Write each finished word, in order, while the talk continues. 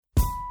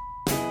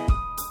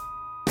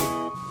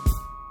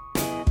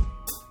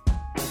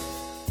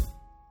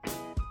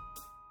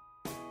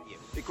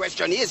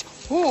question is,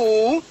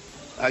 who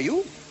are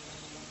you?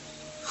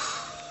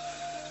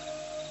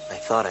 I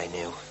thought I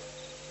knew.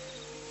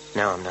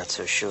 Now I'm not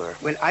so sure.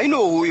 Well, I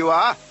know who you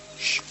are.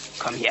 Shh,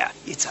 come here.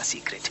 It's a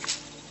secret.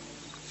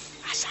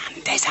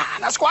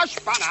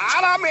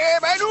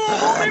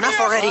 Enough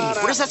already.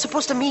 What is that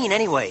supposed to mean,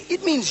 anyway?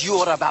 It means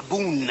you're a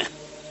baboon.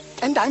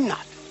 And I'm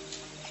not.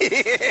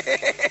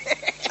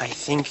 I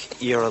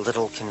think you're a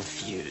little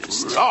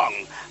confused. Wrong.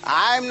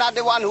 I'm not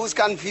the one who's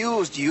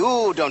confused.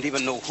 You don't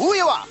even know who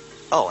you are.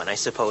 Oh, and I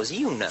suppose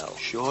you know.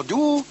 Sure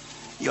do.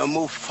 You're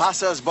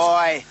Mufasa's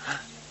boy.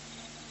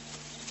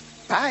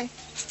 Bye.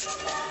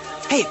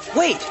 Hey,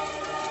 wait!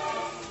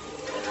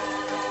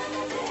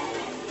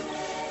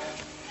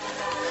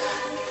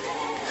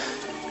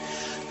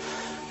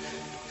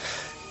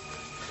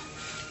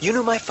 You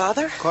knew my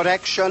father?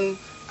 Correction.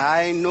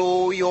 I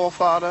know your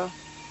father.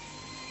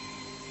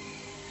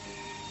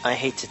 I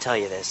hate to tell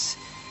you this,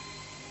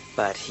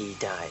 but he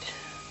died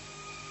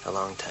a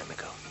long time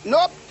ago.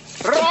 Nope.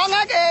 Wrong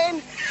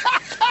again.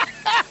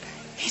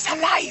 He's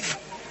alive.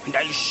 And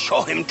I'll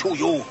show him to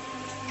you.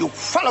 You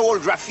follow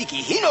old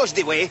Rafiki. He knows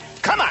the way.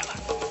 Come on.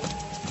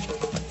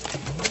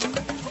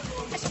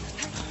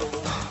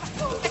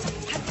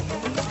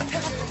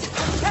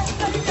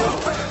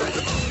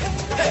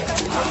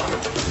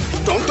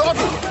 Don't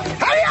dawdle.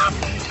 Hurry up.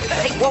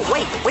 Hey, whoa,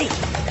 wait.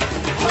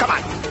 Come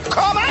on.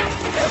 Come on.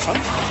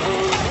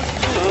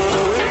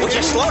 Would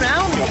you slow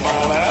down?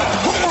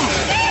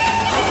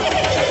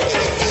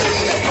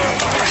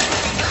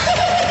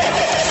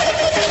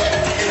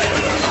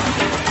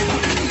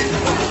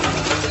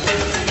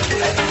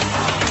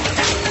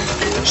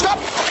 Stop!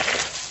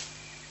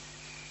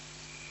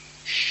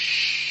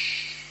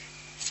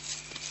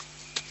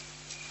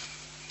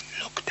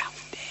 Look down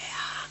there.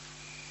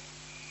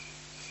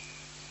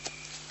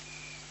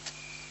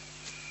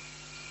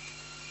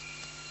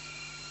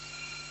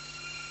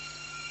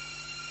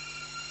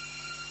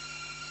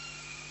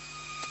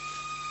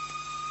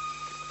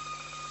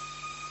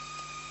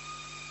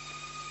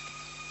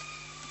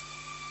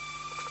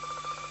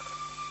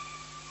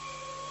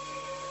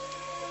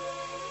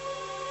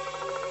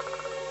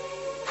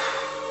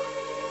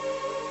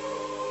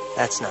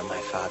 That's not my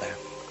father.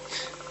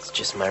 It's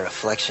just my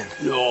reflection.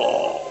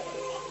 No.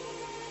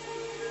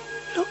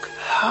 Look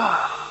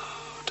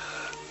hard.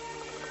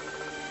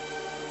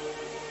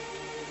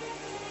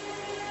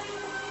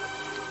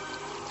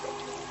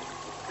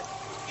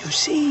 You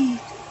see,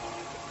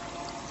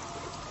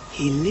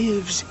 he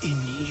lives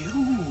in you.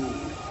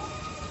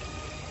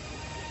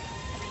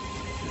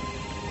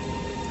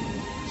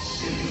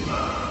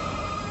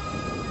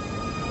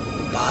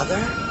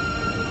 Father?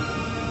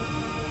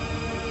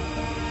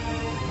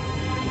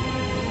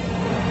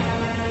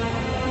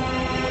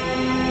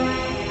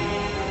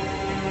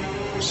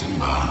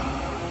 Simba,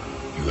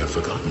 you have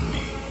forgotten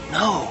me.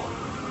 No.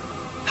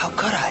 How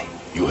could I?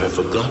 You have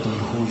forgotten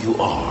who you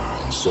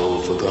are, and so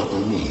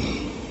forgotten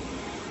me.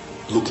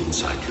 Look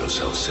inside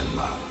yourself,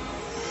 Simba.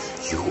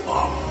 You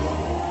are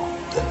more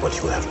than what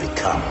you have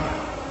become.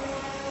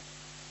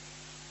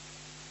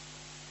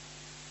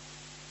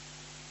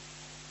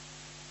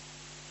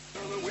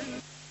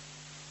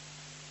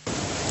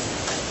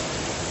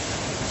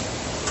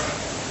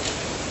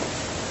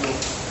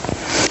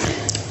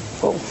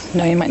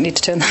 No, you might need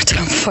to turn that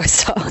down before I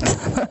start.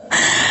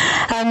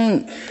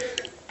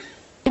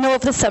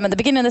 Over the summer, the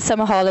beginning of the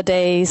summer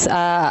holidays,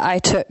 I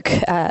took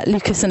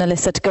Lucas and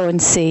Alyssa to go and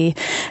see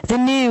the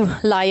new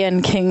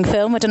Lion King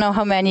film. I don't know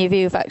how many of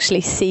you have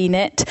actually seen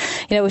it.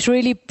 It was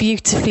really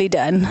beautifully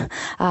done,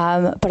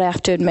 but I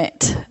have to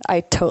admit,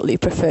 I totally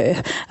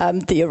prefer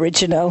the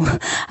original.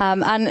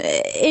 And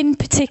in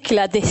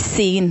particular, this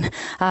scene,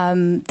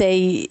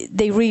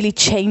 they really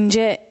change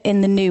it in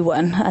the new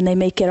one, and they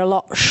make it a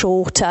lot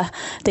shorter.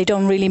 They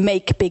don't really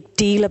make a big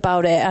deal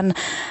about it. And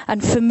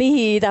for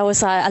me, that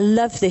was I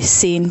love this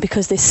scene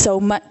because there's so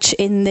much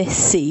in this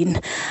scene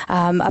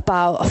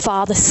about a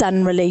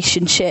father-son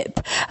relationship,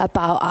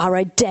 about our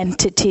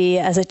identity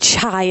as a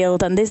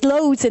child, and there's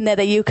loads in there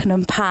that you can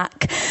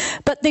unpack.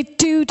 But they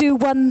do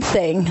one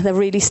thing that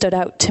really stood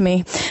out to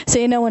me.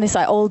 So when it's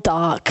like all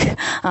dark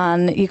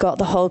and you got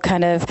the whole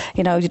kind of,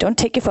 you don't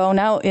take your phone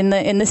out in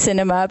the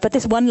cinema, but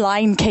this one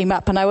line came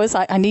up and I was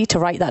like, I need to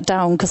write that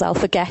down because I'll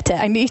forget it.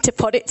 I need to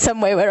put it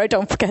somewhere where I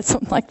don't forget, so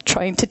I'm like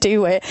trying to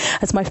do it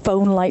as my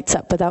phone lights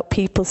up without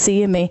people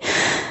seeing me.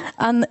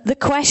 And the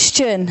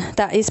question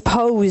that is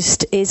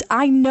posed is,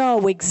 I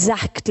know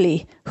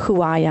exactly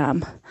who I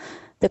am.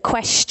 The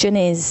question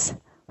is,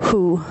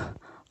 who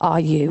are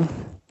you?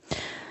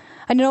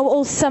 I know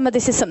all summer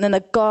this is something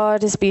that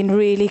God has been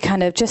really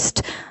kind of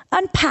just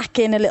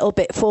unpacking a little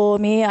bit for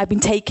me. I've been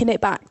taking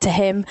it back to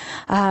him.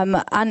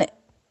 And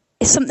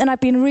it's something I've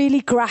been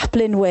really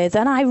grappling with.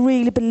 And I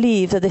really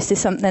believe that this is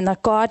something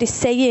that God is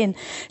saying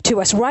to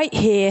us right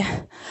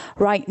here,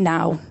 right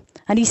now.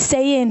 And he's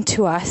saying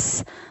to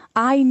us,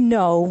 I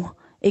know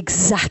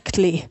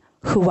exactly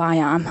who I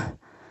am.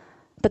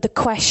 But the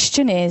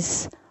question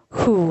is,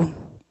 who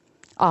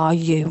are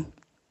you?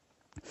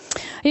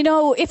 You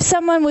know, if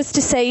someone was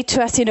to say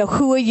to us,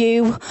 who are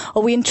you?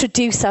 Or we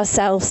introduce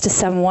ourselves to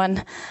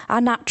someone, our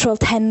natural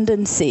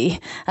tendency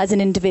as an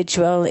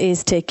individual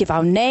is to give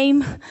our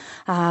name,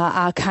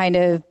 our kind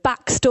of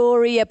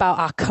backstory about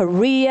our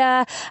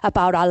career,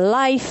 about our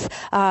life.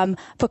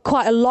 For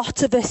quite a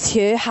lot of us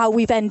here, how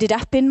we've ended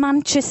up in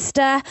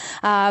Manchester,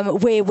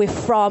 where we're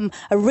from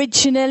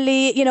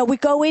originally. We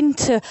go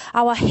into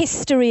our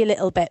history a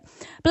little bit.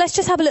 But let's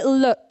just have a little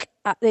look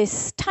at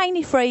this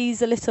tiny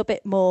phrase a little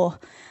bit more.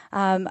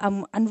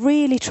 And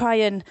really try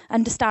and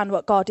understand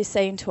what God is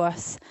saying to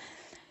us.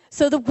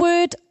 So the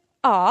word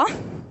are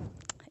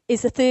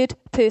is the third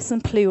person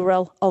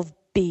plural of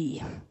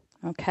be.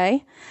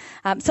 Okay?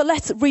 So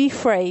let's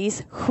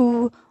rephrase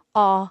who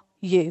are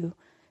you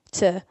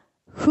to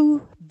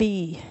who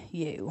be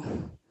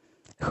you.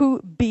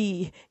 Who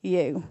be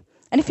you.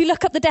 And if you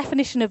look up the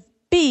definition of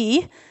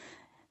be,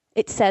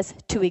 it says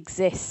to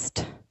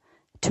exist,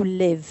 to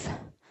live.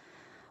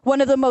 One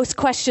of the most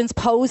questions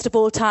posed of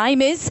all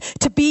time is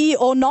to be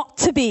or not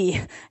to be,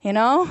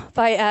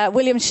 by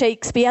William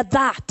Shakespeare.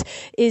 That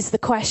is the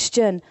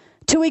question.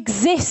 To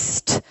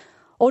exist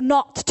or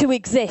not to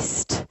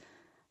exist.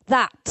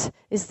 That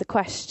is the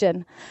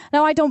question.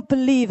 Now, I don't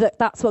believe that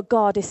that's what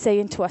God is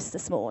saying to us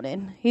this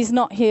morning. He's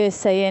not here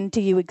saying,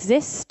 do you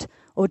exist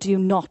or do you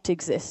not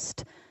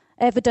exist?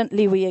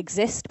 Evidently, we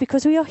exist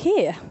because we are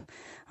here.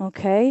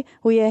 Okay?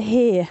 We are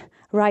here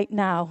right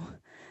now.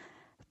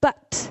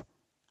 But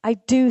I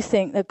do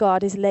think that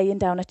God is laying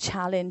down a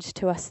challenge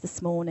to us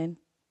this morning.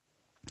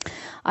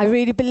 I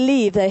really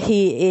believe that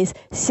he is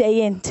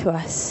saying to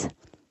us,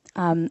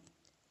 to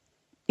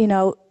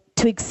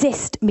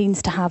exist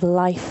means to have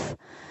life.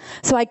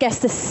 So I guess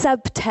the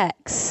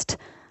subtext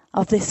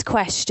of this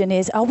question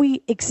is, are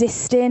we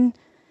existing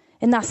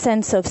in that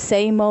sense of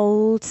same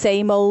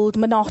old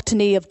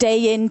monotony of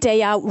day in,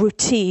 day out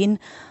routine,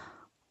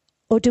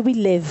 or do we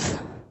live?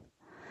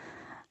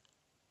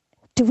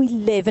 Do we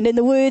live? And in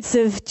the words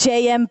of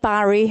J.M.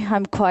 Barrie,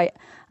 I'm quite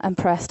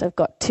impressed. I've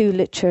got two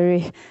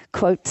literary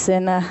quotes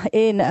in a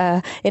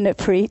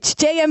preach.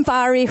 J.M.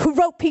 Barrie, who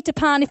wrote Peter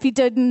Pan, if you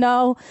didn't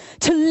know,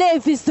 to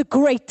live is the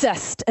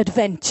greatest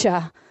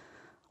adventure.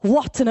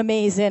 What an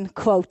amazing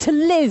quote. To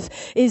live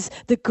is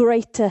the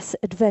greatest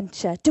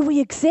adventure. Do we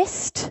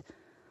exist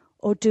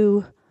or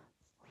do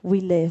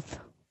we live?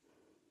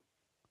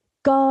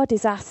 God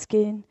is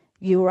asking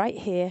you right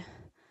here,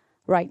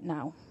 right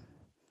now.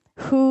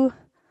 Who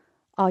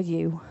are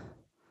you?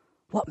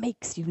 What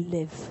makes you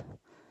live?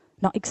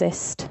 Not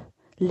exist,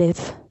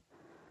 live.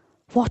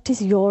 What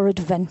is your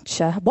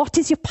adventure? What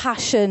is your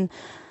passion?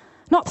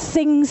 Not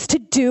things to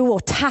do or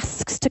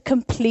tasks to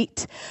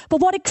complete, but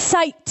what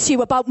excites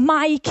you about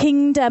my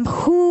kingdom?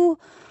 Who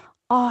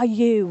are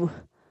you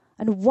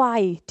and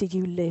why do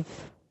you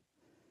live?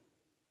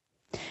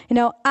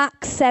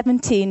 Acts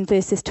 17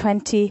 verses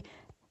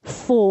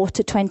 24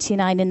 to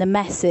 29 in the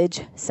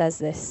Message says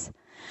this.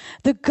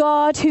 The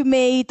God who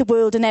made the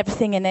world and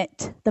everything in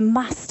it, the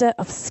master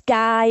of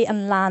sky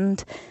and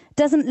land,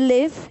 doesn't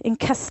live in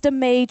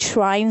custom-made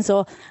shrines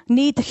or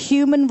need the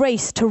human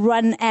race to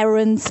run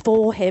errands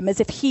for him as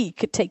if he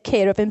could take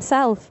care of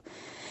himself.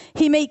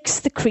 He makes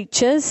the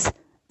creatures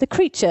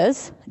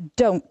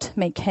don't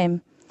make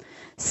him.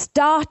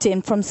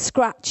 Starting from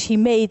scratch, he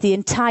made the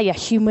entire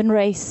human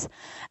race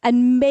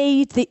and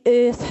made the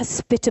earth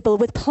hospitable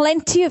with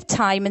plenty of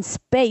time and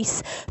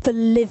space for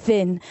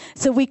living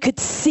so we could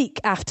seek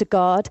after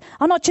God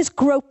and not just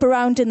grope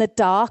around in the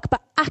dark,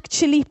 but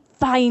actually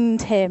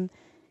find him.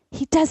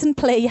 He doesn't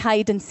play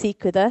hide and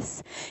seek with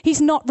us.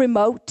 He's not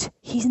remote.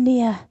 He's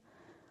near.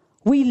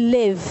 We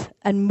live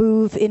and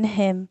move in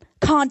him.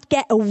 Can't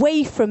get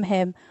away from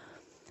him.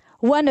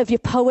 One of your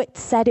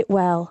poets said it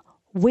well.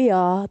 We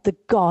are the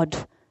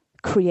God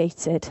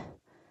created.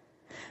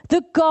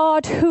 The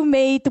God who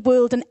made the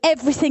world and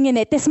everything in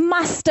it, this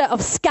master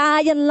of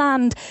sky and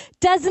land,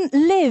 doesn't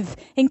live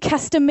in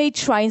custom-made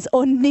shrines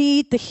or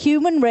need the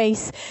human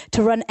race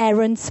to run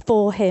errands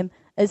for him,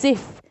 as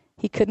if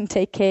he couldn't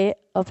take care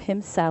of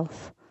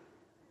himself.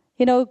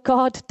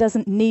 God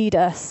doesn't need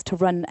us to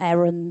run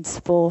errands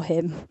for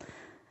him.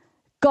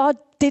 God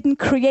didn't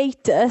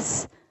create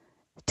us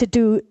to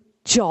do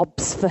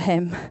jobs for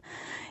him.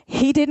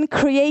 He didn't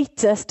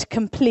create us to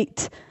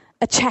complete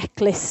a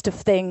checklist of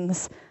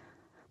things.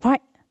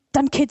 Right,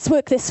 done kids'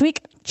 work this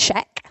week?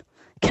 Check.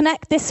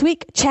 Connect this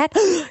week? Check.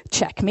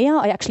 Check me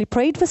out. I actually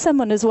prayed for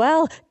someone as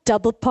well.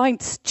 Double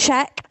points.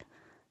 Check.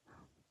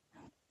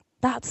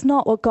 That's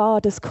not what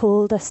God has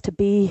called us to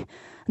be.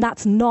 And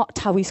that's not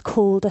how he's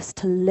called us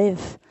to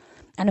live.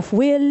 And if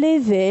we're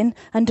living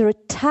under a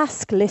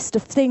task list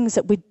of things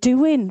that we're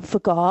doing for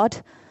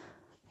God,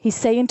 he's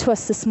saying to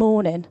us this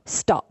morning,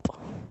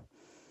 stop.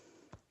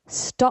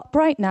 Stop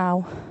right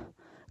now,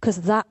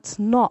 because that's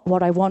not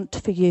what I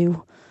want for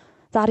you.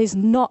 That is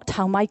not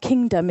how my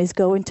kingdom is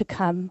going to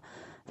come.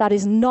 That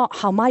is not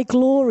how my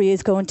glory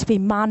is going to be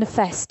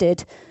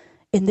manifested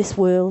in this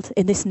world,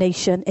 in this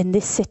nation, in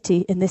this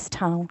city, in this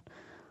town,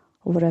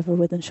 or whatever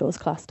Wythenshawe's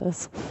class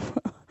does.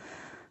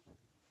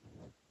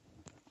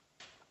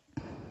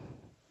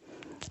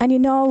 And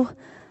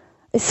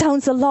it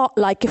sounds a lot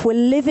like, if we're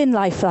living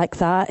life like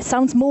that, it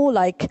sounds more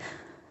like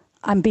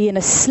I'm being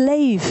a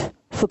slave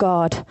for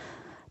God.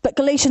 But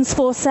Galatians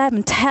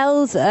 4:7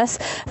 tells us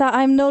that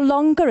I'm no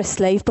longer a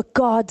slave, but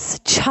God's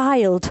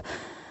child.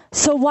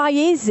 So why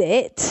is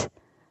it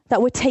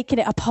that we're taking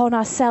it upon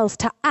ourselves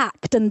to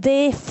act and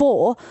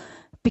therefore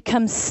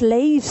become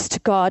slaves to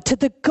God, to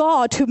the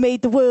God who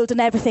made the world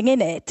and everything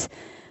in it,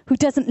 who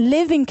doesn't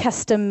live in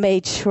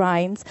custom-made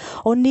shrines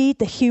or need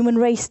the human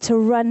race to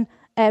run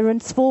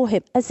errands for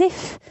him, as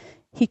if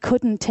he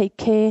couldn't take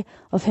care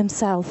of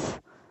himself?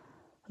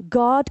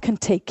 God can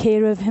take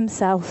care of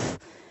himself.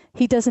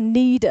 He doesn't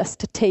need us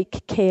to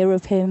take care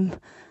of him.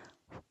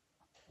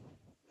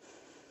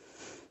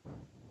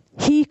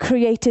 He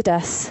created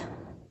us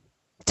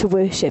to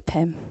worship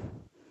him.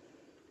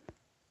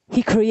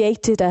 He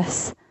created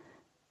us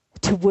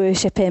to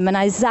worship him. And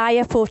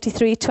Isaiah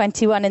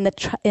 43:21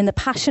 in the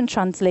Passion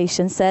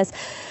Translation says,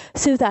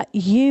 so that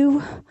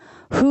you,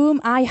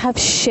 whom I have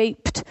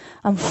shaped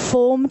and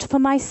formed for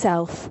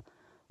myself,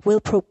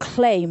 will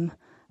proclaim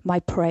my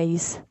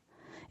praise.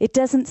 It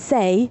doesn't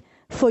say,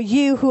 for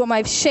you whom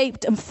I've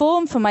shaped and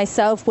formed for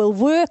myself will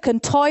work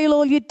and toil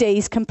all your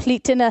days,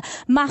 completing a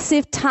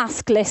massive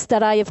task list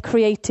that I have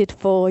created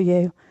for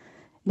you.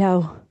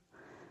 No.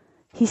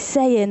 He's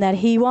saying that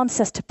he wants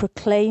us to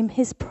proclaim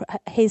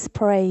his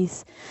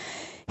praise.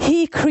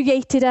 He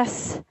created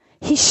us.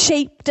 He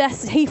shaped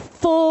us. He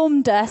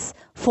formed us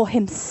for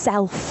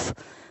himself.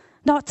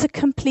 Not to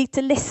complete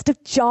a list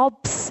of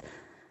jobs.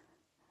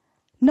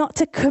 Not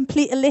to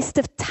complete a list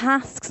of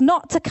tasks.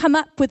 Not to come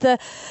up with the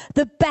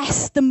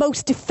best, the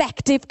most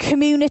effective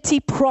community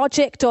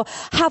project or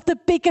have the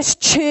biggest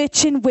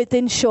church in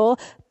Wythenshawe.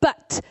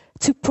 But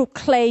to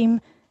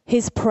proclaim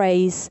his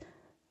praise.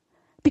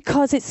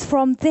 Because it's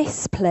from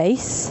this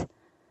place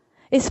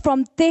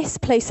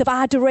of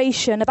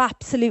adoration, of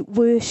absolute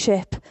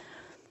worship,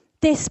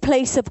 this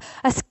place of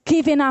us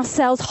giving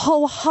ourselves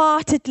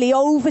wholeheartedly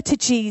over to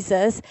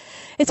Jesus.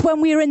 It's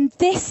when we're in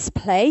this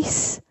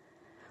place,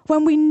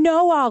 when we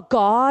know our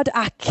God,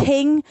 our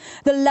King,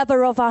 the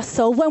lover of our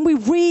soul, when we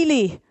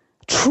really,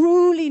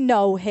 truly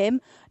know him,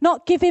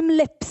 not give him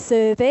lip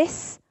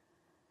service,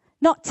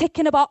 not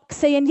ticking a box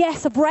saying,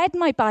 yes, I've read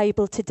my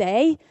Bible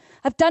today,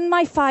 I've done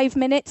my 5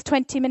 minutes,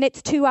 20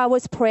 minutes, 2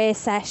 hours prayer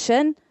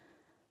session.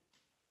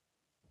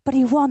 But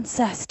he wants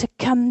us to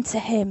come to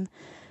him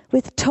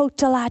with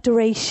total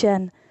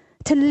adoration,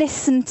 to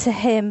listen to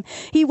him.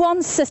 He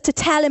wants us to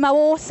tell him how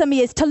awesome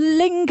he is, to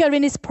linger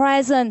in his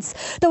presence.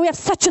 That we have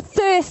such a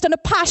thirst and a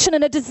passion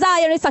and a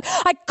desire. And it's like,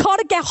 I got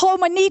to get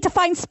home. I need to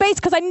find space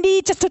because I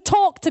need just to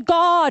talk to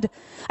God.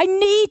 I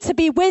need to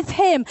be with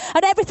him.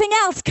 And everything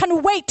else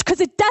can wait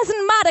because it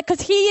doesn't matter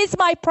because he is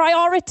my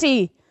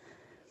priority.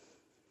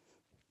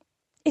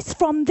 It's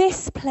from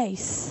this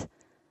place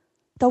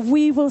that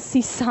we will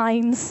see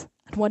signs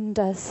and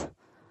wonders.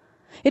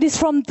 It is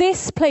from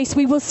this place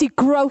we will see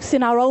growth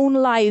in our own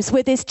lives,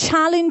 where there's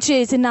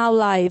challenges in our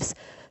lives.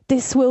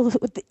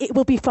 It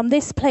will be from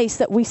this place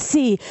that we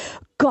see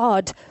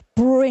God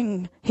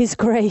bring his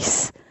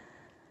grace.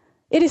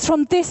 It is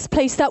from this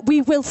place that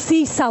we will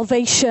see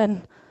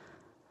salvation.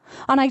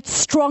 And I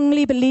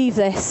strongly believe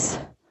this,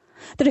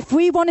 that if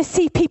we want to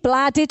see people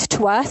added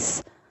to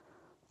us,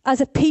 as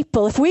a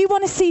people, if we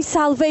want to see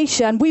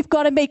salvation, we've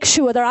got to make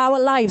sure that our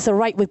lives are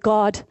right with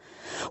God.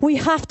 We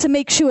have to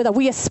make sure that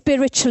we are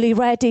spiritually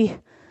ready.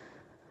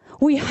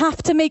 We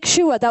have to make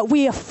sure that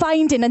we are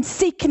finding and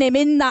seeking him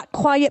in that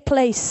quiet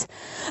place.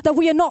 That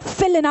we are not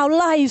filling our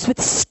lives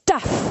with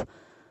stuff.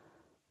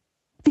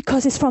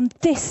 Because it's from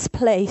this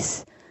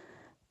place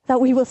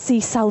that we will see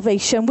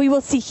salvation. We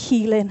will see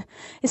healing.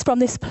 It's from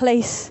this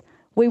place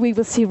where we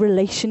will see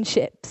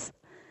relationships.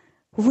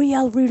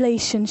 Real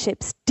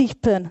relationships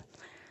deepen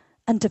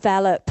and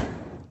develop.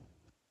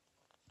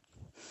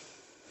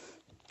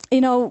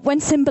 When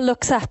Simba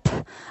looks up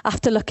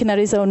after looking at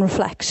his own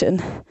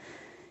reflection,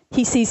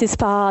 he sees his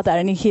father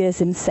and he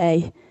hears him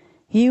say,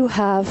 you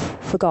have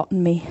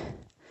forgotten me.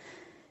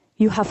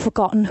 You have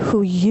forgotten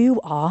who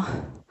you are.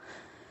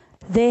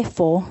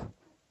 Therefore,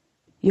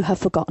 you have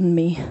forgotten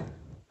me.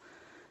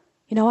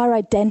 Our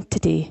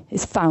identity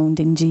is found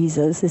in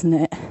Jesus, isn't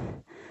it?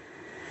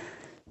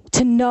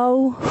 To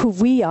know who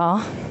we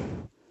are,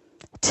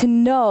 to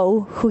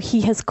know who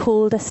he has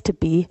called us to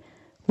be,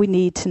 we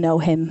need to know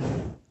him.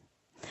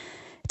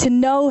 To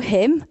know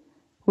him,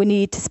 we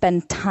need to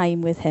spend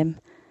time with him.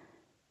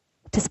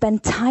 To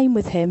spend time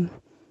with him,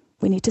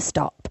 we need to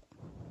stop.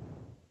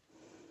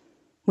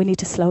 We need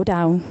to slow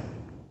down.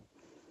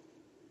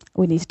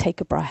 We need to take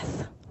a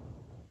breath.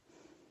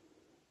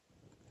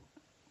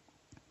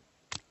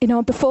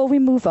 Before we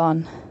move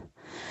on,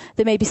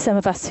 there may be some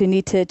of us who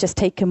need to just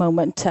take a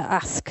moment to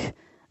ask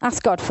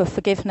God for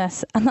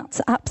forgiveness, and that's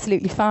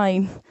absolutely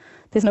fine.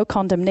 There's no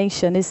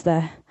condemnation, is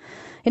there?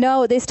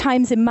 There's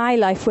times in my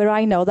life where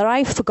I know that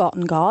I've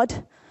forgotten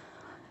God.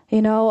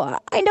 I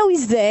know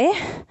he's there.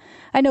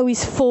 I know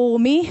he's for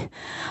me.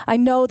 I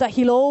know that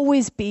he'll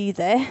always be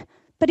there,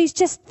 but he's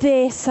just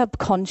there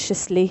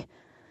subconsciously.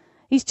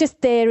 He's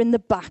just there in the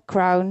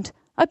background.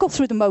 I go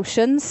through the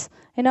motions.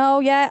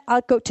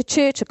 I'll go to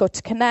church, I'll go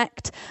to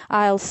Connect,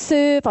 I'll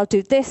serve, I'll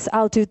do this,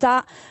 I'll do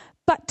that.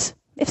 But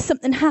if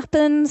something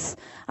happens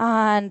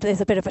and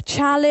there's a bit of a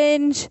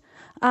challenge,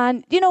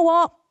 and you know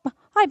what?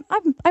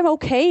 I'm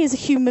okay as a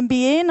human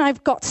being.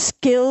 I've got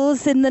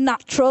skills in the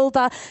natural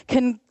that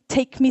can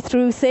take me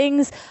through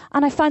things,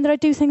 and I find that I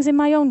do things in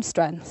my own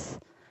strength.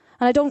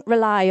 And I don't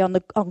rely on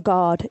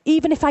God.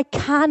 Even if I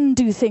can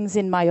do things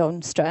in my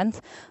own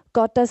strength,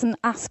 God doesn't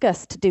ask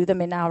us to do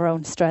them in our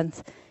own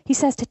strength. He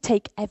says to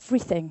take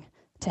everything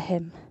to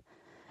him.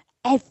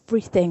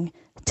 Everything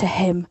to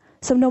him.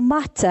 So no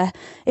matter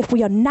if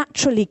we are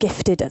naturally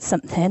gifted at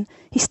something,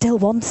 he still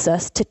wants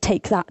us to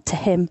take that to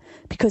him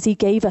because he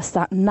gave us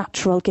that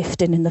natural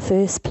gifting in the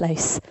first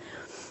place.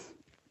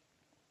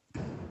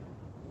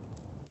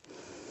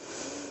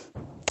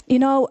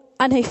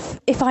 And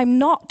if I'm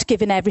not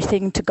giving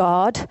everything to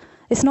God,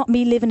 it's not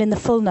me living in the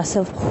fullness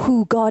of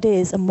who God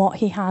is and what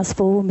he has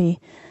for me.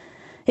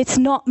 It's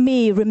not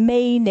me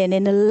remaining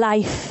in a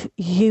life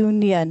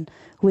union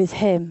with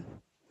him.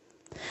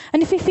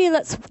 And if you feel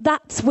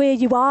that's where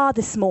you are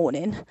this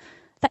morning,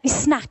 that you're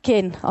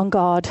snacking on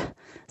God,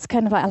 it's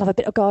kind of like, I'll have a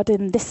bit of God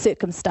in this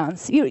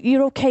circumstance.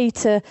 You're okay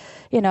to,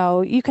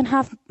 you can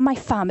have my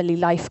family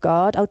life,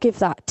 God. I'll give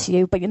that to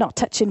you, but you're not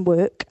touching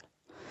work.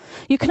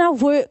 You can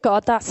have work,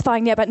 God, that's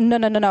fine, yeah, but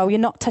no, you're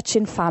not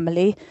touching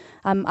family.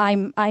 I'm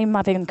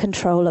having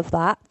control of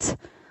that.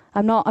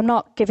 I'm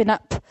not giving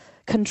up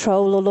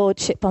control or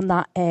lordship on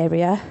that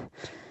area.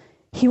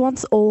 He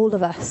wants all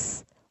of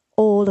us,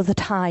 all of the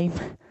time.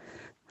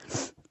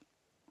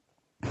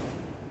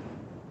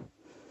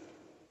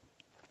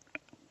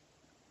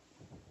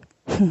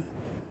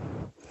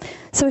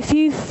 So if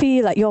you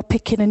feel like you're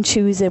picking and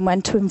choosing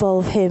when to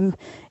involve him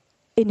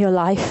in your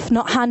life,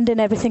 not handing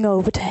everything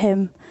over to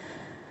him,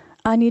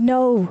 and you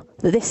know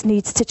that this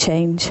needs to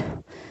change,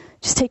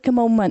 just take a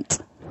moment,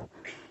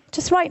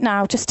 just right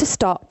now, just to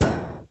stop,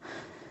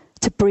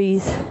 to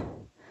breathe,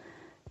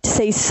 to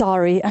say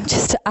sorry, and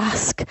just to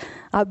ask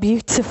our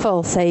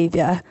beautiful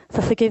Saviour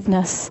for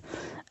forgiveness.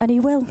 And he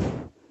will.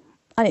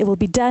 And it will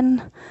be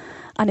done,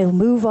 and he'll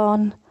move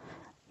on.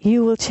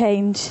 You will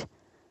change,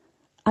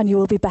 and you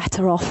will be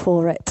better off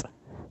for it.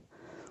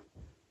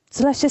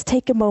 So let's just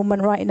take a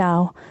moment right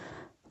now.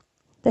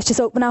 Let's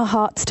just open our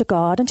hearts to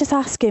God and just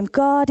ask him,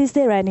 God, is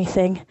there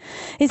anything?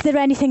 Is there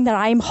anything that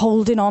I'm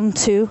holding on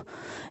to?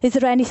 Is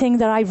there anything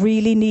that I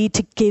really need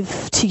to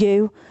give to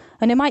you?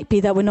 And it might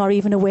be that we're not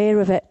even aware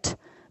of it,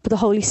 but the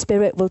Holy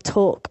Spirit will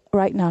talk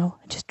right now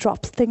and just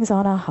drop things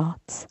on our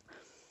hearts.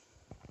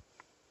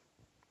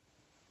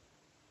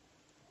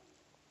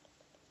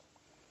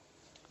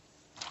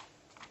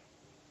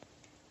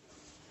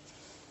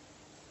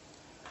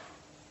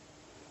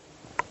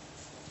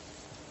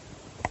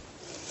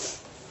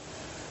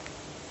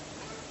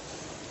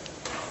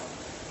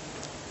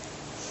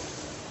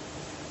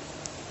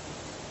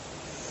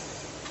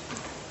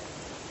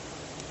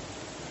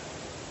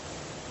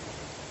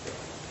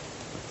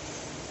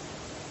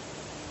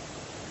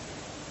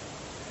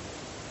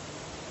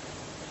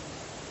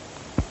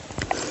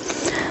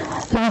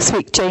 Last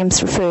week,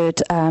 James referred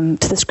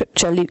to the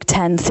scripture, Luke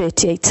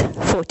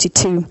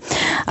 10:38-42.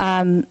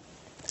 And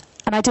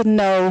I didn't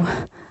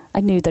know,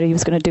 I knew that he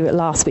was going to do it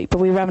last week, but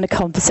we were having a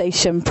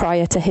conversation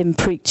prior to him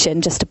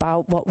preaching just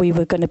about what we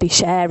were going to be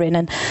sharing.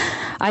 And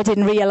I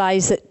didn't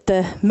realise that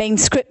the main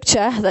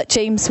scripture that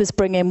James was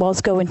bringing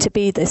was going to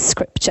be this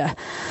scripture.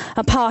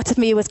 And part of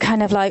me was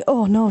kind of like,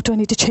 oh no, do I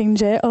need to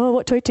change it? Oh,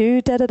 what do I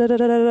do? Da, da, da, da,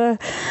 da, da.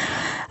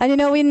 And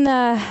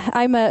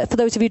for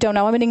those of you who don't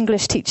know, I'm an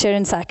English teacher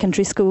in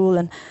secondary school,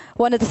 and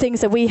one of the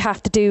things that we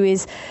have to do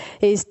is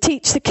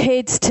teach the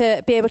kids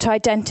to be able to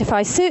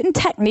identify certain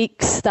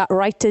techniques that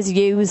writers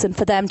use, and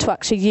for them to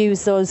actually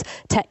use those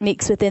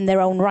techniques within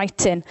their own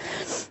writing.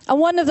 And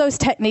one of those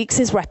techniques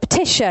is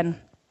repetition.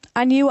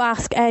 And you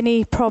ask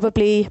any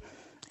probably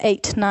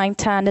 8, 9,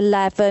 10,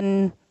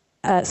 11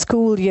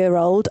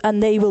 school-year-old,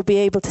 and they will be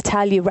able to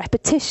tell you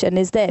repetition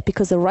is there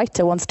because the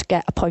writer wants to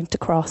get a point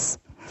across.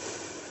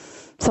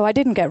 So I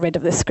didn't get rid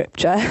of this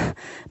scripture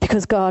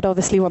because God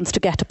obviously wants to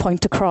get a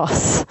point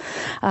across.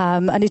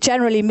 And it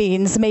generally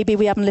means maybe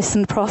we haven't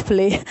listened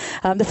properly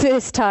the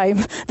first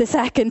time, the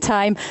second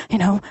time,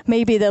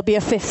 maybe there'll be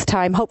a fifth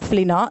time,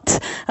 hopefully not.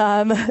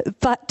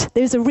 But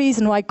there's a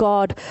reason why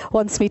God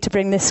wants me to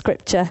bring this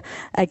scripture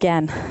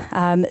again.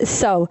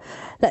 So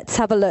let's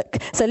have a look.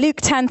 So Luke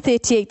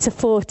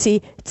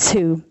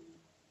 10:38-42.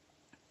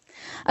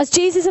 As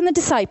Jesus and the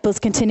disciples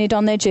continued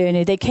on their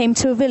journey, they came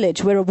to a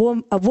village where a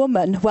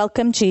woman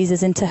welcomed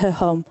Jesus into her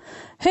home.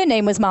 Her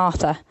name was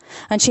Martha,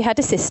 and she had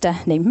a sister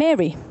named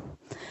Mary.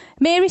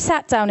 Mary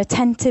sat down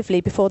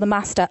attentively before the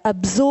Master,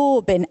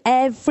 absorbing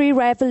every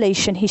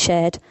revelation he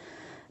shared.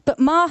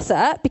 But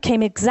Martha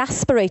became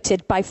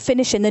exasperated by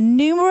finishing the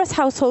numerous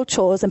household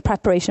chores in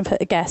preparation for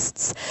the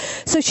guests.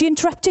 So she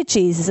interrupted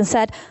Jesus and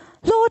said,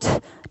 "Lord,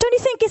 don't you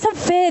think it's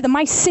unfair that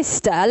my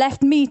sister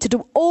left me to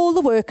do all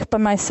the work by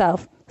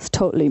myself?" It's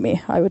totally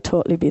me. I would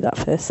totally be that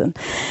person.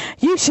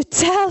 "You should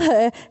tell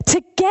her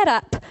to get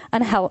up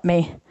and help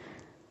me."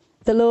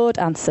 The Lord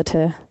answered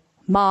her,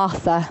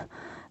 Martha,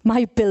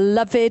 my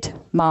beloved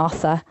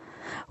Martha,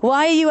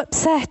 why are you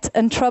upset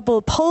and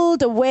troubled,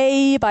 pulled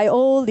away by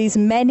all these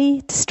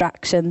many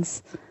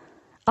distractions?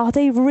 Are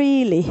they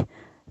really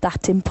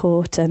that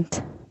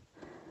important?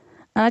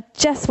 And I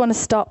just want to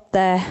stop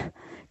there,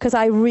 because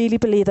I really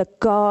believe that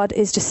God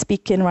is just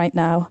speaking right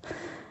now.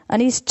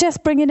 And he's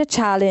just bringing a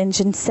challenge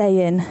and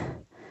saying,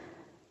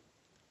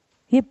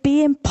 you're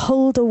being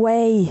pulled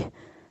away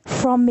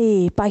from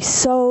me by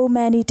so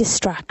many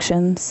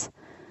distractions.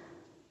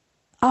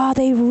 Are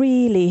they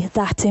really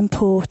that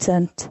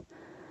important?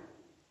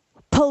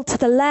 Pull to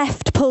the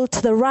left, pull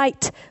to the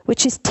right,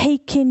 which is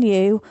taking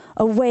you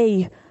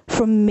away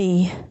from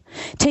me,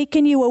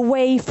 taking you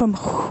away from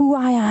who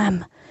I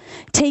am,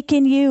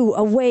 taking you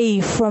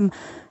away from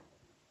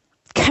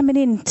coming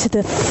into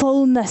the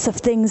fullness of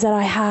things that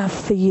I have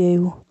for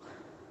you.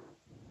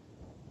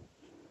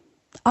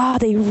 Are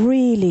they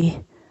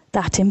really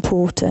that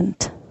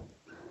important?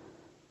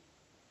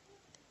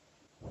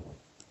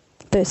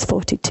 Verse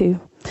 42.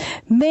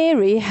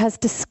 Mary has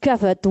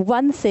discovered the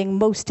one thing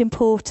most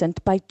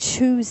important by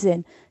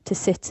choosing to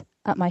sit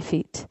at my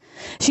feet.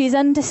 She is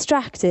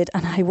undistracted,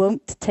 and I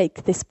won't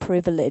take this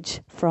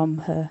privilege from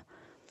her.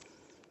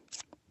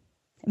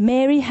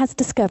 Mary has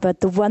discovered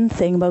the one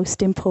thing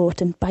most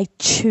important by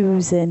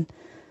choosing.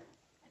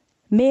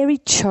 Mary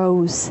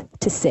chose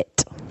to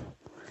sit.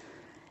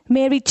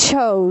 Mary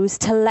chose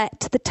to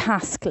let the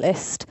task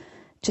list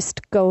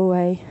just go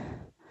away.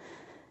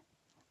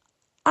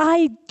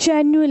 I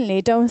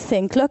genuinely don't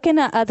think, looking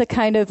at other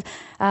kind of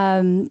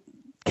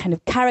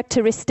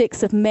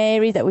characteristics of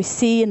Mary that we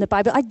see in the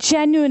Bible, I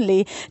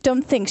genuinely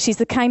don't think she's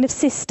the kind of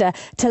sister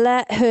to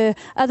let her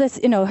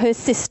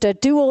sister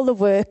do all the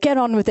work, get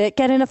on with it,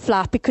 get in a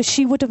flat, because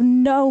she would have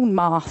known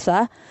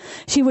Martha.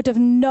 She would have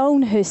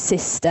known her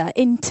sister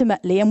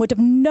intimately and would have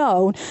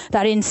known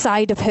that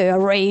inside of her a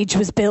rage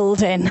was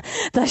building,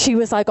 that she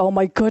was like, oh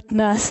my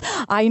goodness,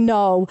 I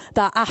know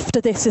that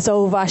after this is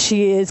over,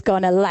 she is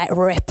going to let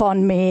rip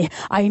on me.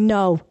 I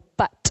know.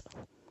 But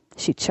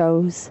she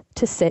chose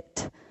to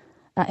sit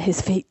at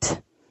his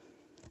feet.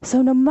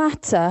 So no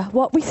matter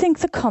what we think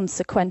the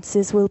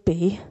consequences will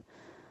be,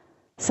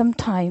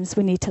 sometimes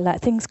we need to let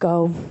things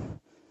go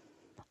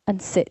and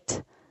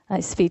sit at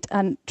his feet.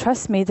 And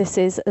trust me, this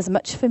is as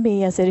much for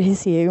me as it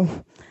is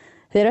you.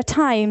 There are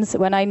times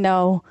when I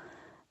know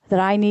that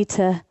I need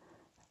to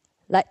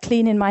let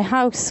cleaning my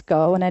house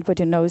go, and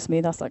everybody who knows me,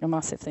 that's like a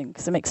massive thing,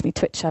 because it makes me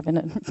twitch having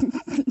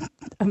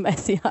a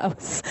messy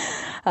house.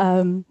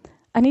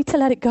 I need to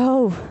let it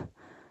go,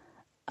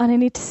 and I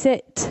need to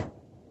sit.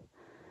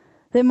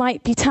 There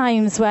might be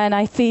times when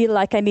I feel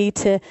like I need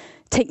to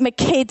take my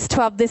kids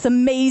to have this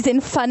amazing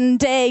fun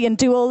day and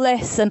do all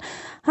this. And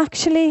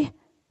actually,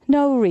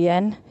 no,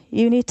 Rhian,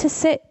 you need to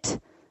sit.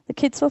 The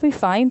kids will be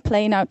fine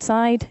playing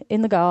outside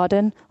in the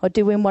garden or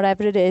doing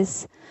whatever it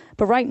is.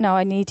 But right now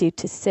I need you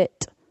to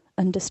sit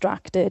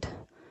undistracted.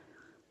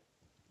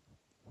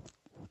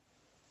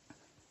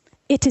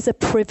 It is a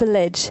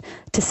privilege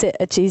to sit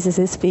at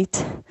Jesus'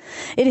 feet.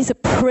 It is a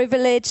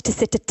privilege to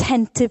sit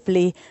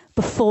attentively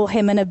before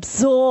him and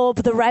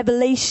absorb the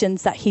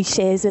revelations that he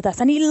shares with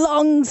us. And he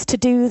longs to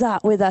do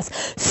that with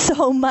us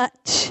so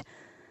much.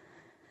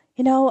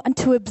 And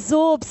to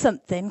absorb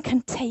something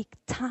can take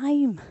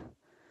time.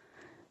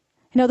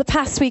 The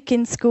past week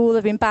in school,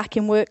 I've been back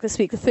in work this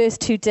week. The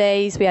first 2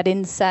 days we had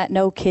inset,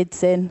 no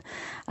kids in.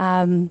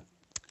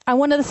 And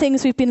one of the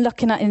things we've been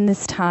looking at in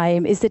this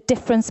time is the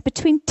difference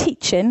between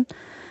teaching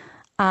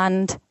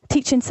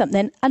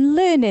something and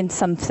learning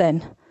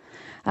something.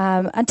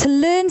 And to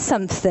learn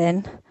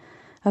something,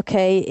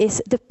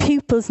 is the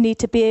pupils need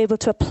to be able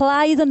to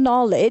apply the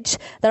knowledge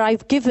that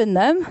I've given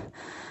them,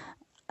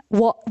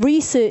 what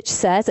research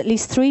says, at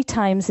least 3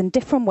 times in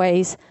different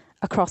ways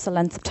across a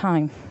length of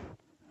time.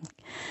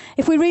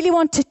 If we really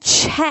want to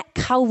check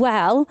how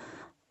well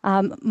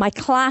my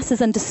class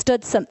has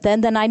understood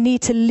something, then I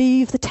need to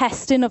leave the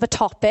testing of a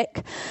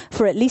topic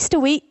for at least a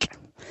week,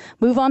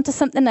 move on to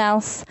something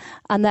else,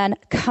 and then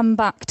come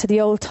back to the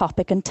old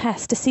topic and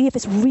test to see if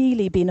it's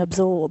really been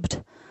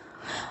absorbed.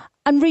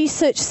 And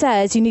research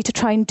says you need to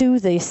try and do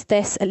this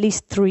at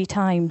least 3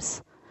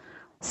 times.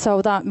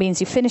 So that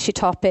means you finish your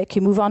topic,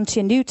 you move on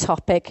to your new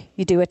topic,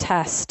 you do a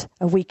test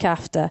a week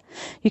after.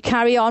 You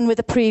carry on with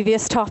the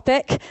previous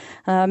topic,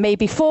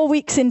 maybe 4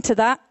 weeks into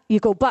that, you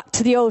go back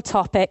to the old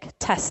topic,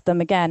 test them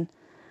again.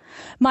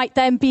 Might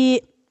then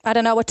be,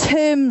 a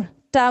term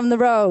down the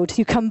road.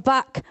 You come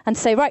back and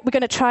say, right, we're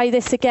going to try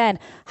this again.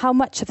 How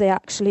much have they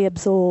actually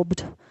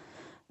absorbed?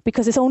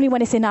 Because it's only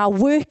when it's in our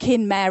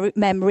working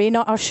memory,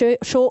 not our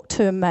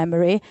short-term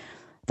memory,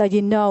 that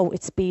you know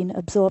it's been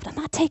absorbed. And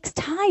that takes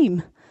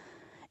time.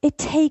 It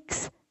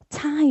takes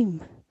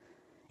time.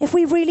 If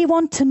we really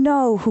want to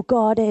know who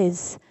God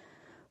is,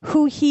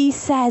 who he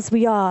says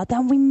we are,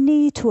 then we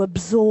need to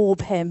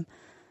absorb him.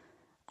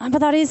 But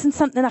that isn't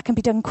something that can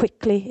be done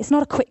quickly. It's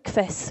not a quick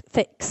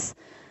fix.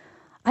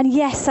 And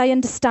yes, I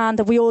understand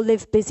that we all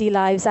live busy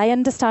lives. I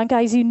understand,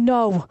 guys, you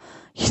know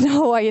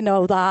I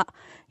know that.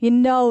 You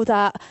know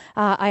that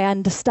I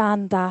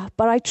understand that.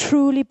 But I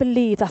truly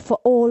believe that for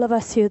all of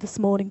us here this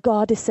morning,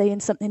 God is saying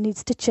something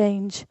needs to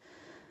change.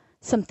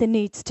 Something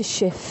needs to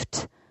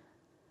shift.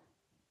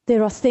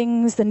 There are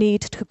things that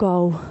need to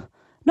go.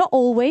 Not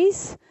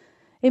always.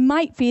 It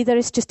might be that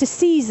it's just a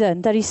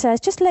season that he says,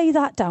 just lay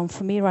that down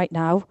for me right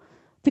now,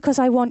 because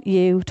I want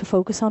you to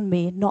focus on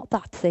me, not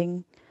that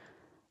thing,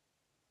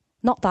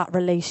 not that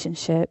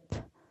relationship,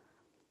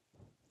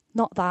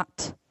 not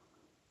that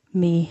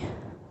me.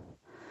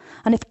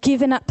 And if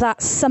giving up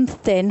that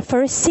something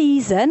for a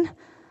season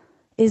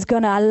is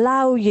going to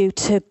allow you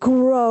to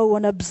grow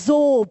and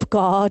absorb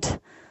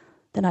God,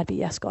 then I'd be,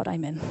 yes, God,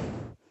 I'm in.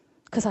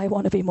 Because I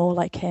want to be more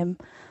like him.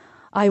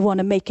 I want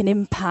to make an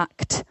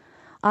impact.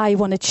 I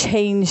want to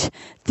change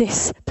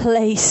this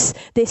place,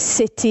 this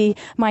city,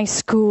 my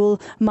school,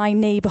 my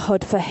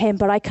neighborhood for him.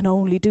 But I can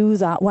only do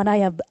that when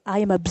I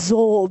am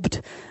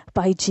absorbed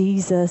by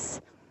Jesus.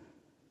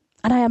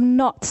 And I am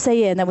not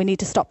saying that we need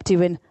to stop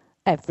doing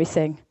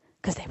everything,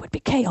 because there would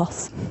be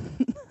chaos.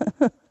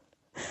 But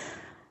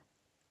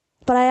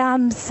I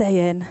am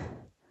saying,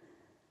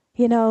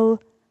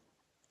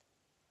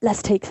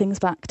 let's take things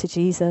back to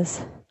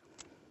Jesus.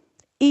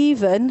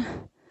 Even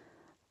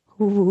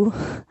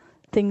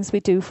things we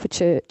do for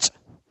church.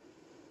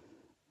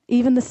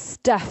 Even the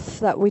stuff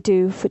that we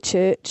do for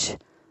church.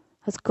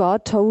 Has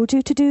God told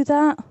you to do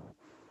that?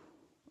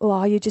 Or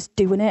are you just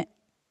doing it?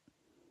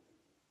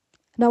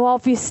 Now,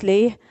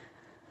 obviously,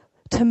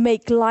 to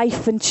make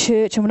life and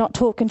church, and we're not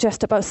talking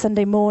just about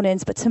Sunday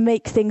mornings, but to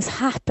make things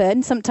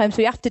happen, sometimes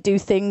we have to do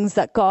things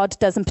that God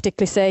doesn't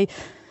particularly say,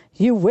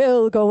 you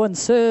will go and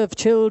serve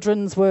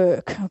children's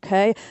work,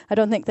 okay? I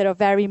don't think there are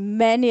very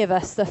many of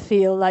us that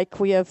feel like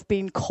we have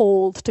been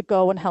called to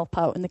go and help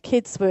out in the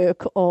kids'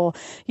 work, or,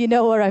 you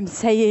know what I'm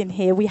saying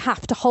here, we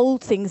have to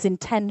hold things in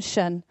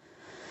tension.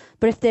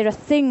 But if there are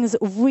things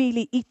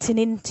really eating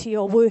into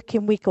your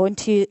working week or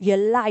into your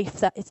life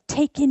that is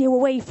taking you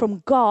away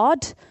from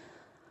God,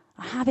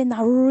 having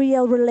that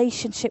real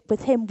relationship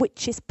with him,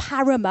 which is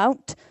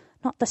paramount,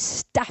 not the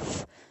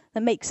stuff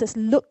that makes us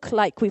look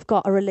like we've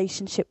got a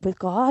relationship with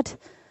God,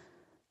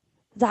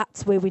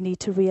 that's where we need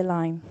to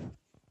realign.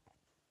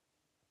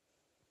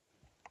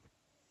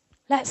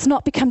 Let's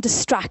not become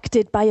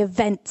distracted by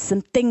events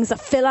and things that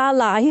fill our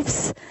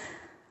lives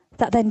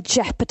that then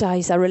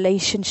jeopardize our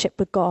relationship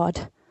with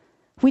God.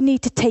 We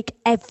need to take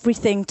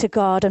everything to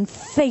God and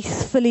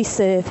faithfully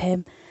serve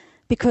him,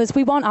 because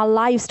we want our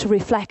lives to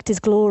reflect his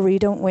glory,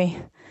 don't we?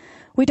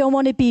 We don't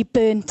want to be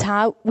burnt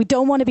out. We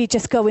don't want to be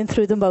just going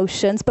through the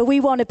motions, but we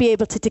want to be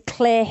able to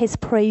declare his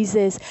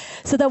praises,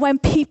 so that when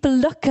people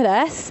look at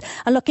us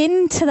and look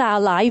into our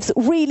lives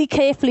really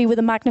carefully with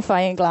a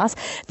magnifying glass,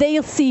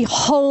 they'll see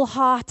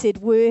wholehearted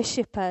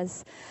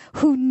worshippers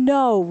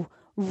who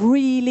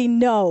really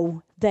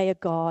know they are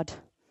God.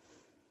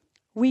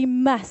 We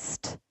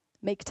must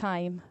make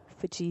time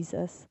for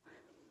Jesus.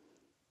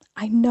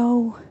 I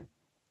know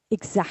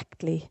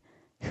exactly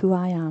who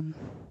I am.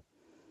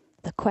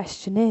 The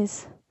question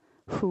is,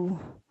 who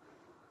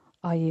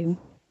are you?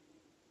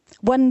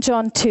 1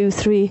 John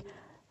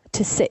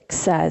 2:3-6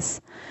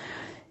 says,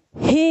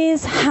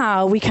 here's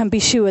how we can be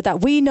sure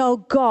that we know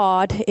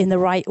God in the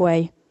right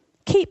way.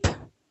 Keep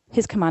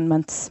his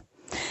commandments.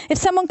 If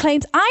someone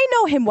claims, I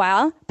know him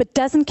well, but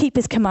doesn't keep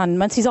his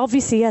commandments, he's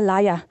obviously a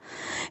liar.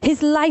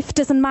 His life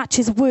doesn't match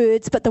his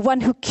words, but the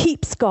one who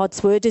keeps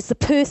God's word is the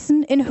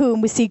person in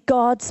whom we see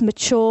God's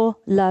mature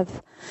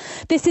love.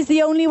 This is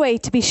the only way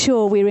to be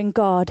sure we're in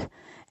God.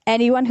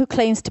 Anyone who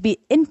claims to be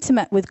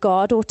intimate with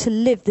God or to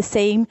live the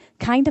same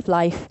kind of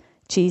life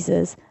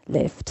Jesus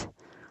lived.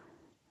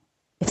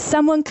 If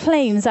someone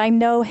claims, I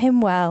know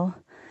him well,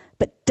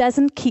 but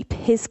doesn't keep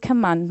his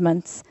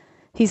commandments,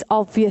 he's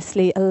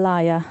obviously a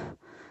liar.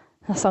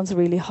 That sounds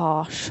really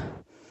harsh.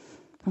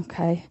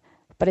 Okay.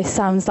 But it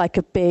sounds like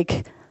a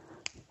big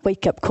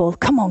wake-up call.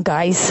 Come on,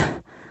 guys.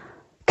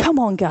 Come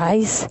on,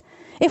 guys.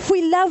 If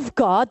we love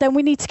God, then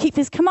we need to keep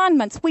his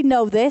commandments. We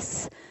know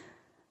this.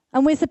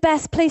 And where's the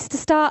best place to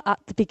start? At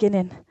the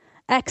beginning.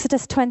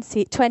 Exodus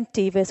 20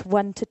 verse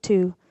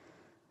 1-2.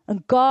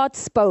 And God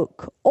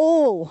spoke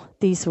all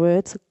these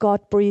words,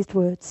 God-breathed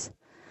words.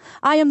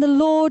 I am the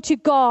Lord your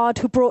God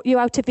who brought you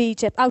out of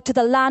Egypt, out of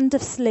the land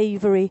of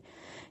slavery.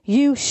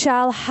 You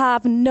shall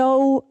have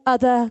no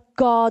other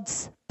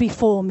gods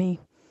before me.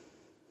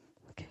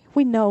 Okay.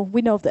 We know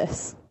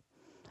this.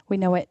 We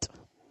know it.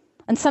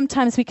 And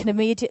sometimes we can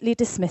immediately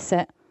dismiss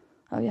it.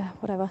 Oh yeah,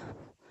 whatever.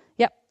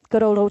 Yep,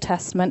 good old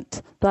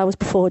Testament. But that was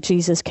before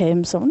Jesus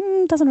came,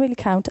 so doesn't really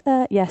count.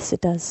 Yes, it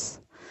does.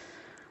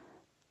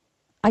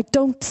 I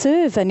don't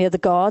serve any other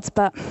gods,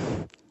 but,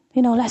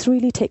 let's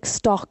really take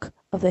stock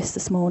of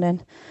this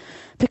morning.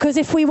 Because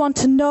if we want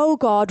to know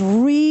God,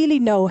 really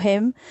know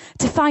him,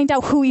 to find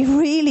out who he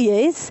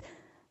really is,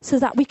 so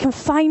that we can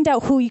find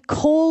out who he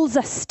calls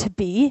us to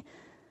be,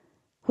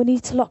 we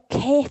need to look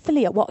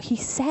carefully at what he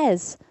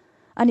says.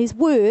 And his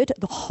word,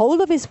 the whole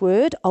of his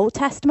word, Old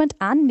Testament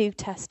and New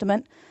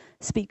Testament,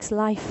 speaks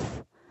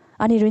life.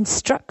 And he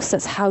instructs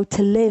us how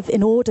to live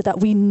in order that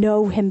we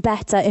know him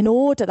better, in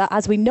order that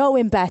as we know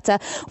him better,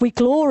 we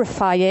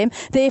glorify him.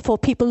 Therefore,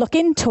 people look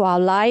into our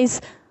lives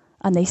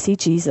and they see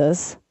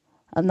Jesus.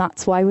 And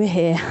that's why we're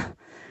here.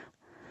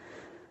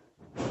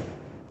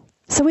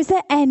 So is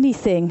there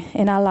anything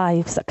in our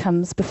lives that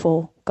comes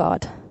before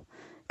God?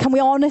 Can we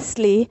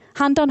honestly,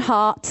 hand on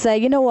heart, say,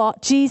 you know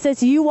what,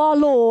 Jesus, you are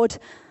Lord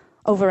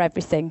over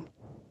everything?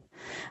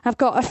 I've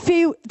got a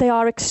few, they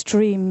are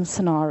extreme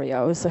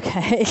scenarios,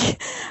 okay?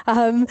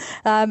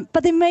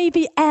 But there may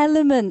be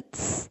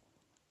elements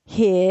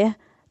here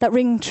that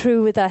ring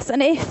true with us.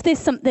 And if there's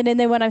something in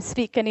there when I'm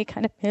speaking, you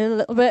kind of feel a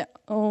little bit,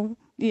 oh,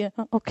 yeah,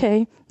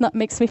 okay, that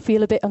makes me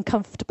feel a bit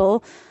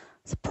uncomfortable.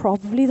 It's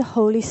probably the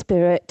Holy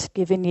Spirit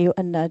giving you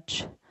a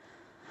nudge.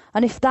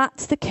 And if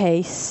that's the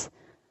case,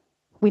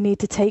 we need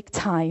to take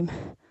time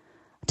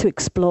to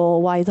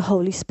explore why the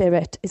Holy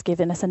Spirit is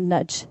giving us a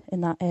nudge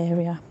in that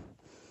area.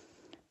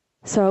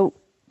 So,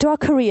 do our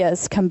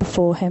careers come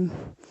before him?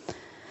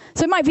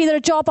 So it might be that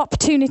a job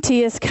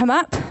opportunity has come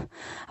up,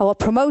 or a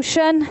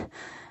promotion.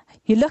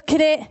 You look at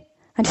it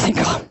and you think,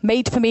 oh,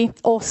 made for me,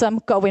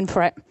 awesome, go in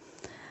for it.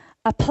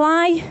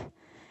 Apply,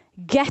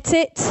 get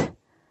it.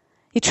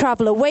 You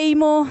travel away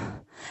more,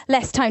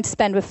 less time to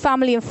spend with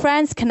family and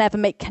friends, can never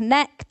make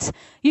connect,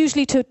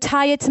 usually too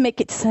tired to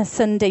make it to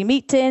Sunday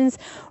meetings,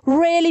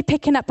 really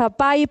picking up our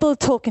Bible,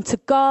 talking to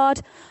God,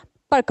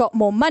 but I've got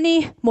more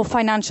money, more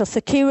financial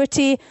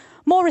security,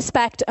 more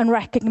respect and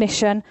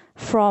recognition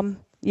from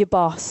your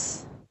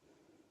boss.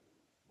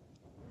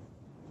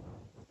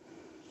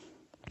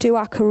 Do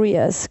our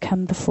careers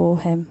come before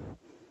him?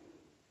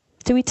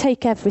 Do we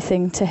take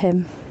everything to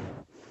him?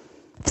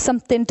 If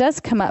something does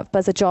come up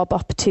as a job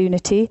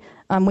opportunity,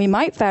 and we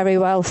might very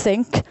well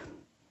think,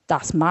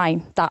 that's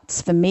mine,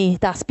 that's for me,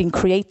 that's been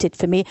created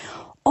for me.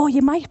 Or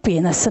you might be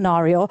in a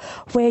scenario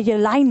where your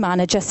line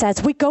manager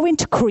says, we're going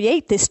to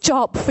create this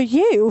job for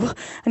you.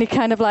 And you're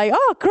kind of like,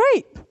 oh,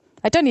 great.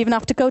 I don't even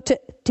have to go to...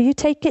 Do you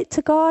take it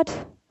to God?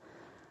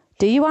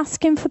 Do you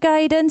ask him for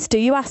guidance? Do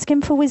you ask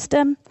him for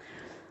wisdom?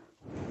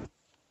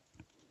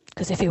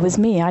 Because if it was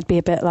me, I'd be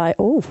a bit like,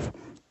 oh,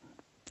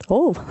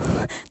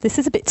 this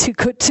is a bit too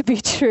good to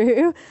be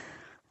true.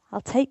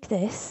 I'll take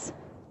this.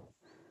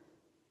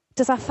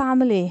 Does our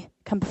family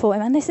come before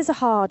him? And this is a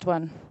hard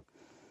one.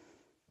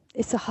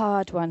 It's a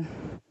hard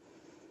one.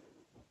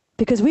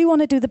 Because we want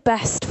to do the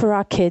best for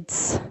our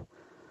kids.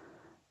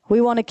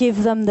 We want to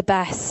give them the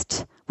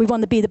best. We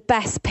want to be the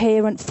best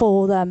parent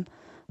for them.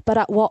 But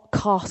at what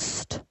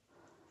cost?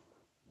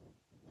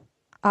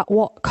 At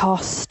what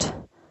cost?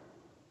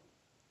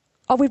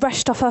 Are we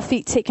rushed off our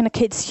feet taking the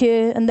kids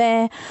here and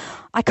there?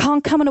 I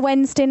can't come on a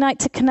Wednesday night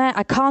to connect.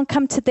 I can't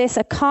come to this.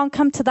 I can't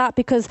come to that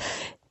because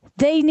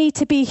they need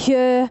to be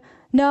here.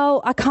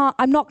 No, I can't.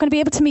 I'm not going to be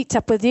able to meet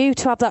up with you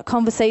to have that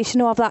conversation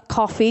or have that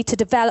coffee, to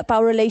develop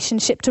our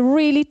relationship, to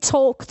really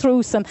talk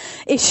through some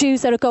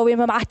issues that are going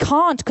on. I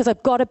can't because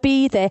I've got to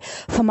be there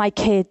for my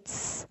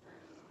kids.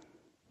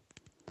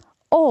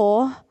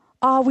 Or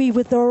are we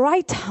with the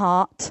right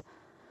heart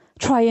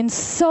trying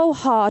so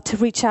hard to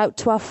reach out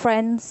to our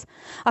friends,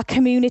 our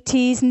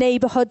communities,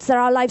 neighbourhoods, that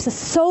our lives are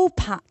so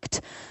packed,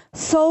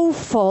 so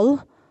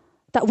full,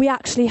 that we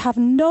actually have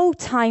no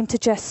time to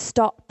just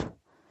stop,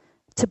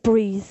 to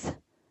breathe,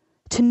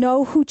 to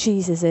know who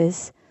Jesus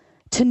is,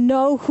 to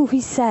know who he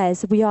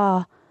says we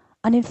are.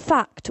 And in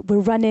fact, we're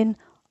running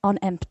on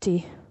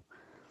empty.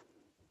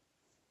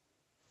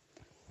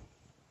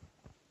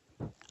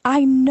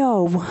 I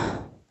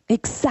know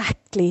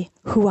exactly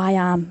who I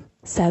am,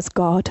 says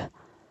God.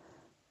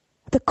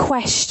 The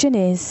question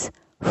is,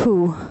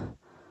 who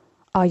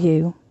are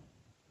you?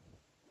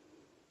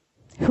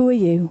 Who are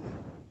you?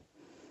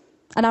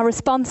 And our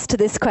response to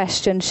this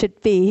question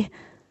should be,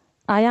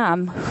 I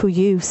am who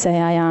you say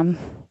I am.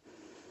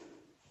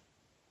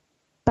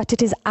 But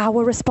it is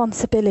our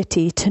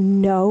responsibility to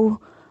know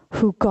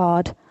who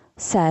God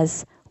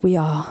says we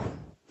are.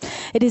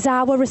 It is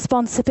our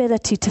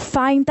responsibility to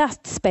find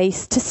that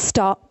space to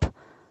stop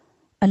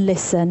and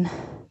listen,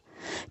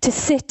 to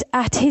sit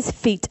at his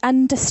feet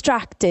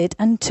undistracted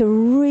and to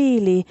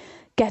really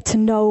get to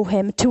know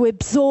him, to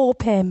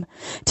absorb him,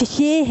 to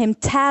hear him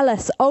tell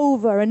us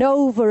over and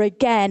over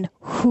again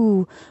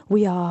who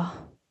we are.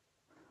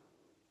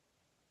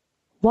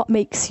 What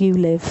makes you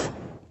live?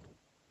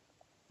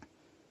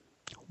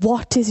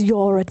 What is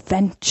your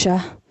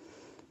adventure?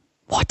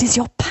 What is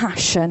your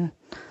passion?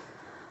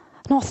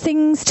 Not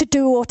things to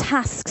do or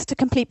tasks to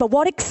complete, but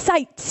what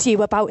excites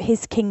you about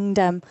his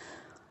kingdom?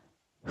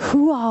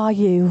 Who are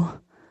you?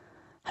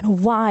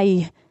 And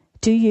why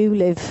do you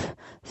live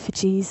for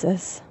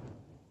Jesus?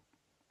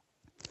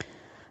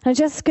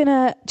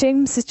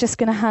 James is just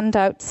gonna hand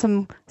out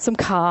some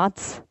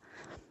cards.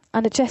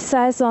 And it just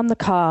says on the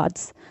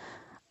cards,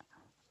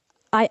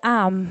 I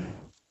am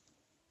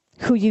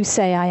who you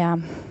say I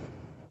am.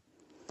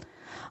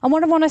 And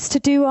what I want us to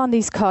do on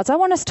these cards, I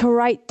want us to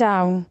write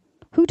down,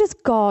 who does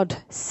God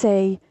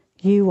say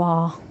you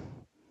are?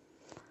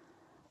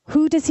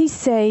 Who does he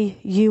say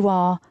you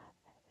are?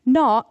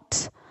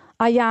 Not,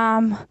 I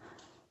am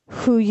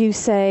who you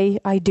say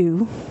I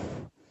do.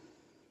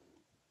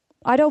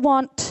 I don't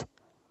want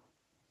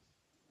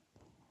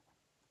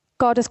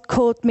God has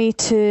called me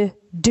to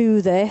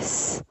do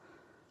this.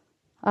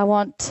 I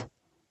want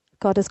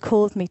God has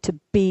called me to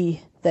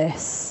be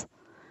this.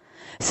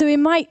 So it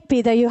might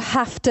be that you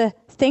have to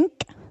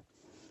think,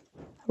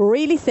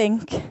 really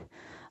think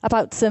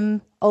about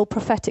some old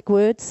prophetic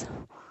words,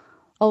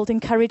 old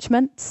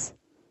encouragements,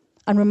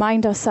 and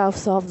remind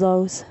ourselves of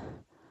those.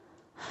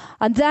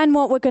 And then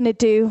what we're going to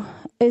do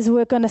is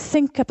we're going to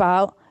think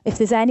about if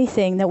there's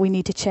anything that we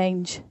need to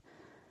change.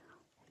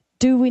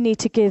 Do we need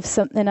to give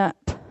something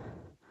up?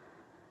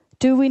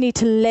 Do we need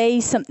to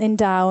lay something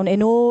down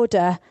in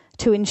order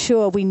to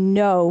ensure we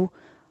know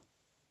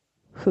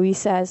who he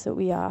says that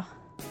we are?